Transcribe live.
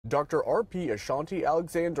Dr. R.P. Ashanti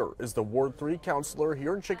Alexander is the Ward 3 counselor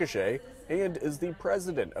here in Chickasha and is the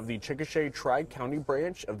president of the Chickasha Tri-County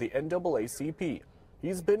branch of the NAACP.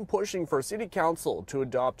 He's been pushing for City Council to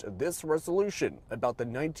adopt this resolution about the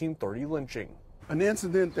 1930 lynching. An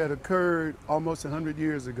incident that occurred almost 100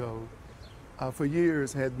 years ago, for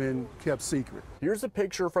years had been kept secret. Here's a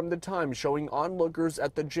picture from the time showing onlookers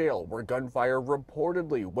at the jail where gunfire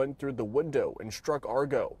reportedly went through the window and struck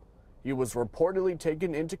Argo. He was reportedly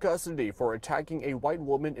taken into custody for attacking a white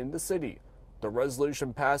woman in the city. The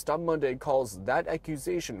resolution passed on Monday calls that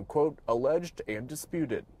accusation, quote, alleged and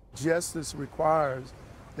disputed. Justice requires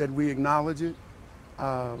that we acknowledge it.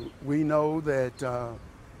 We know that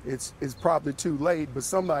it's probably too late, but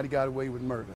somebody got away with murder.